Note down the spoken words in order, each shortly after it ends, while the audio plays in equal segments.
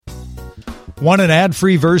Want an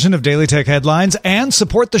ad-free version of Daily Tech Headlines and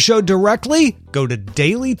support the show directly? Go to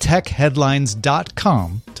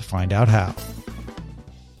dailytechheadlines.com to find out how.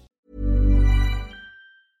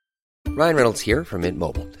 Ryan Reynolds here from Mint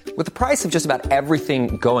Mobile. With the price of just about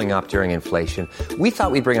everything going up during inflation, we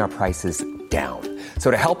thought we'd bring our prices down.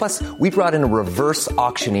 So to help us, we brought in a reverse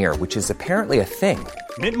auctioneer, which is apparently a thing.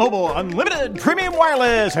 Mint Mobile Unlimited Premium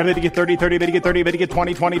Wireless. How to get 30, 30, bit to get 30, bit to get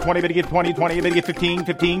 20, 20, 20, bit to get 20, 20, bit to get 15,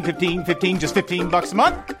 15, 15, 15, just $15 a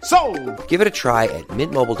month? Sold! Give it a try at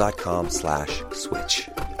mintmobile.com/switch.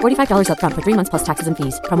 $45 up front for 3 months plus taxes and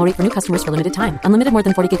fees. Promo rate for new customers for limited time. Unlimited more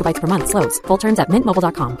than 40 gigabytes per month. Slows full terms at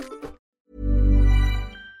mintmobile.com.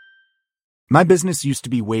 My business used to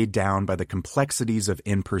be weighed down by the complexities of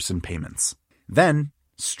in-person payments. Then,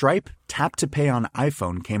 Stripe Tap to Pay on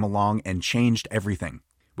iPhone came along and changed everything.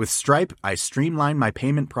 With Stripe, I streamlined my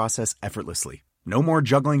payment process effortlessly. No more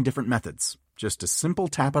juggling different methods. Just a simple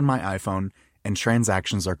tap on my iPhone and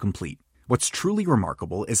transactions are complete. What's truly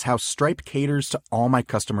remarkable is how Stripe caters to all my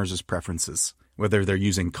customers' preferences. Whether they're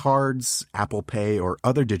using cards, Apple Pay, or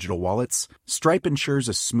other digital wallets, Stripe ensures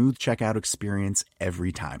a smooth checkout experience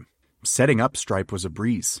every time. Setting up Stripe was a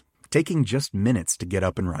breeze, taking just minutes to get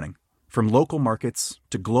up and running. From local markets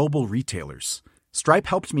to global retailers, Stripe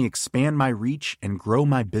helped me expand my reach and grow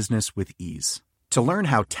my business with ease. To learn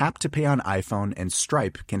how Tap to Pay on iPhone and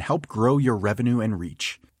Stripe can help grow your revenue and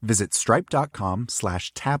reach, visit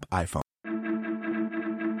stripe.com/tapiphone.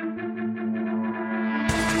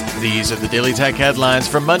 These are the Daily Tech headlines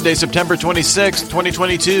for Monday, September 26,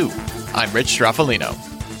 2022. I'm Rich Straffolino.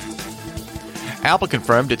 Apple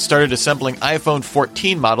confirmed it started assembling iPhone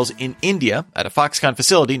 14 models in India at a Foxconn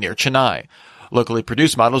facility near Chennai. Locally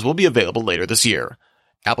produced models will be available later this year.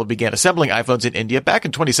 Apple began assembling iPhones in India back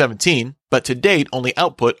in 2017, but to date only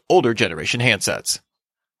output older generation handsets.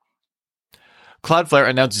 Cloudflare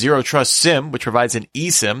announced Zero Trust SIM, which provides an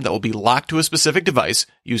eSIM that will be locked to a specific device,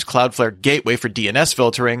 use Cloudflare Gateway for DNS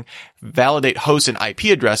filtering, validate host and IP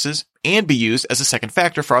addresses, and be used as a second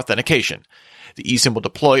factor for authentication. The eSIM will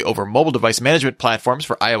deploy over mobile device management platforms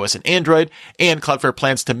for iOS and Android, and Cloudflare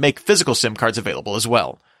plans to make physical SIM cards available as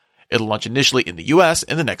well. It'll launch initially in the US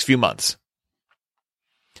in the next few months.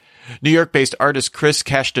 New York-based artist Chris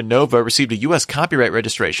Castanova received a U.S. copyright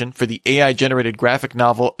registration for the AI-generated graphic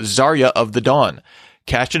novel Zarya of the Dawn.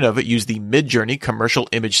 Castanova used the Midjourney commercial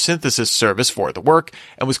image synthesis service for the work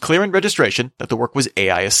and was clear in registration that the work was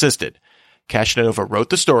AI-assisted. Castanova wrote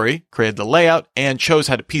the story, created the layout, and chose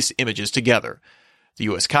how to piece images together. The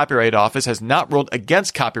U.S. Copyright Office has not ruled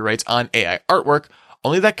against copyrights on AI artwork,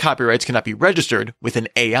 only that copyrights cannot be registered with an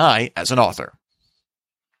AI as an author.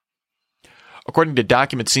 According to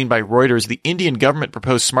documents seen by Reuters, the Indian government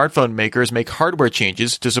proposed smartphone makers make hardware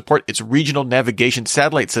changes to support its regional navigation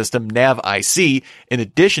satellite system NAV-IC in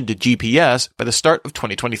addition to GPS by the start of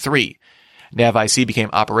 2023. NAV-IC became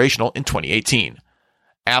operational in 2018.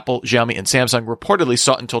 Apple, Xiaomi, and Samsung reportedly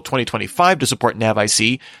sought until 2025 to support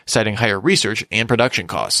NAV-IC, citing higher research and production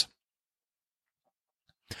costs.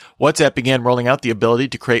 WhatsApp began rolling out the ability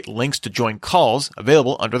to create links to join calls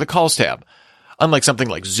available under the Calls tab. Unlike something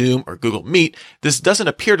like Zoom or Google Meet, this doesn't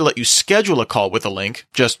appear to let you schedule a call with a link,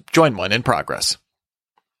 just join one in progress.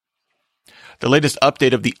 The latest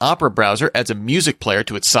update of the Opera browser adds a music player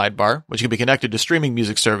to its sidebar, which can be connected to streaming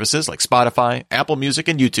music services like Spotify, Apple Music,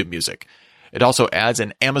 and YouTube Music. It also adds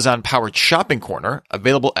an Amazon-powered shopping corner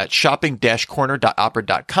available at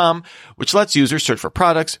shopping-corner.opera.com, which lets users search for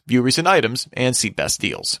products, view recent items, and see best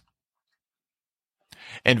deals.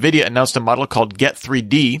 NVIDIA announced a model called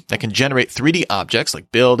Get3D that can generate 3D objects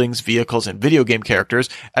like buildings, vehicles, and video game characters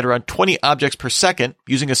at around 20 objects per second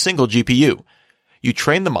using a single GPU. You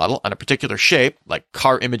train the model on a particular shape, like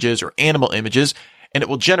car images or animal images, and it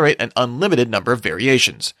will generate an unlimited number of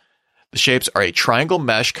variations. The shapes are a triangle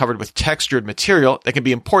mesh covered with textured material that can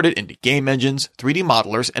be imported into game engines, 3D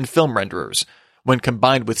modelers, and film renderers. When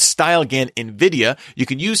combined with StyleGAN NVIDIA, you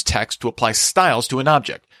can use text to apply styles to an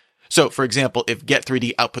object. So, for example, if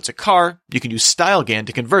Get3D outputs a car, you can use StyleGAN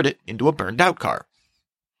to convert it into a burned-out car.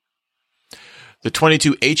 The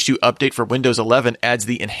 22H2 update for Windows 11 adds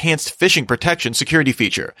the Enhanced Phishing Protection security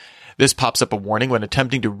feature. This pops up a warning when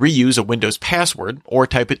attempting to reuse a Windows password or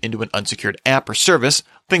type it into an unsecured app or service,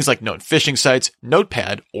 things like known phishing sites,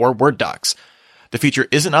 Notepad, or Word docs. The feature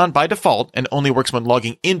isn't on by default and only works when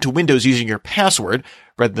logging into Windows using your password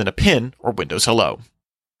rather than a PIN or Windows Hello.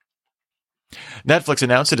 Netflix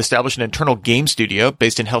announced it established an internal game studio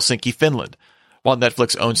based in Helsinki, Finland. While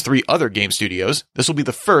Netflix owns 3 other game studios, this will be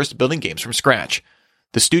the first building games from scratch.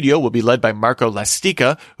 The studio will be led by Marco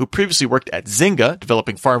Lastica, who previously worked at Zynga,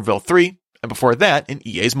 developing Farmville 3, and before that in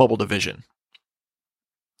EA's mobile division.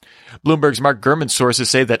 Bloomberg's Mark Gurman's sources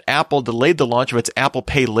say that Apple delayed the launch of its Apple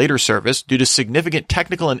Pay Later service due to significant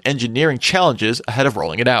technical and engineering challenges ahead of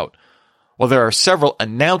rolling it out. While there are several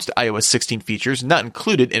announced iOS 16 features not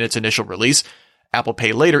included in its initial release, Apple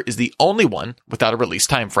Pay Later is the only one without a release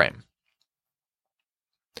timeframe.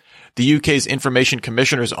 The UK's Information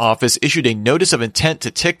Commissioner's Office issued a notice of intent to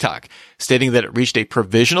TikTok, stating that it reached a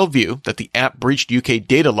provisional view that the app breached UK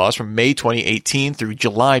data laws from May 2018 through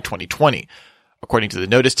July 2020. According to the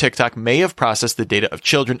notice, TikTok may have processed the data of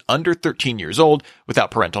children under 13 years old without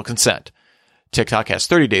parental consent. TikTok has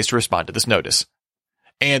 30 days to respond to this notice.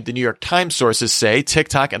 And the New York Times sources say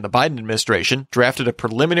TikTok and the Biden administration drafted a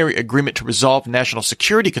preliminary agreement to resolve national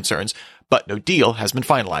security concerns, but no deal has been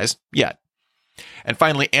finalized yet. And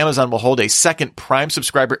finally, Amazon will hold a second Prime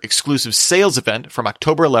subscriber exclusive sales event from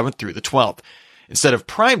October 11th through the 12th. Instead of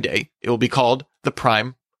Prime Day, it will be called the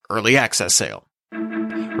Prime Early Access Sale.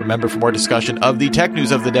 Remember, for more discussion of the tech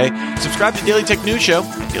news of the day, subscribe to Daily Tech News Show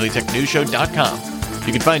at dailytechnewsshow.com.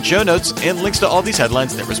 You can find show notes and links to all these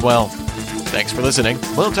headlines there as well. Thanks for listening.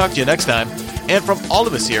 We'll talk to you next time. And from all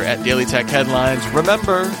of us here at Daily Tech Headlines,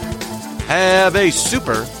 remember, have a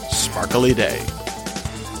super sparkly day.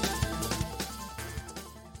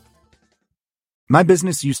 My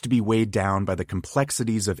business used to be weighed down by the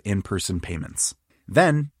complexities of in-person payments.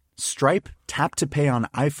 Then, Stripe Tap to Pay on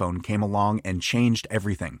iPhone came along and changed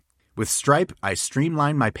everything. With Stripe, I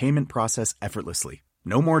streamlined my payment process effortlessly.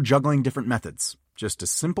 No more juggling different methods. Just a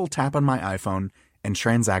simple tap on my iPhone and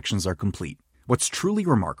transactions are complete. What's truly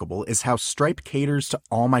remarkable is how Stripe caters to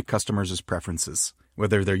all my customers' preferences.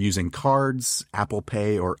 Whether they're using cards, Apple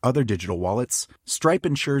Pay, or other digital wallets, Stripe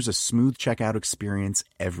ensures a smooth checkout experience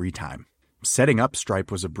every time. Setting up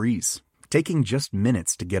Stripe was a breeze, taking just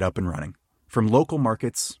minutes to get up and running. From local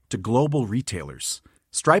markets to global retailers,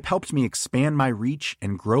 Stripe helped me expand my reach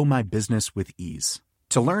and grow my business with ease.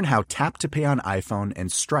 To learn how Tap to Pay on iPhone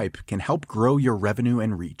and Stripe can help grow your revenue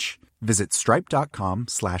and reach, visit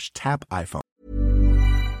stripe.com/tapiphone.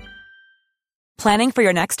 Planning for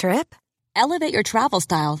your next trip? Elevate your travel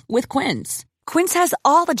style with Quince. Quince has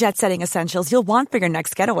all the jet-setting essentials you'll want for your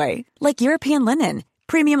next getaway, like European linen,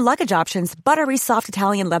 premium luggage options, buttery soft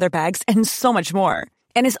Italian leather bags, and so much more.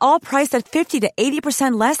 And is all priced at 50 to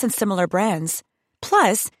 80% less than similar brands.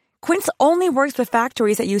 Plus, Quince only works with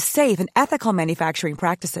factories that use safe and ethical manufacturing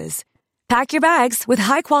practices. Pack your bags with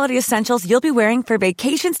high-quality essentials you'll be wearing for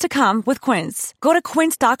vacations to come with Quince. Go to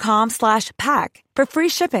quince.com/pack for free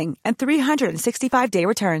shipping and 365-day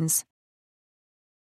returns.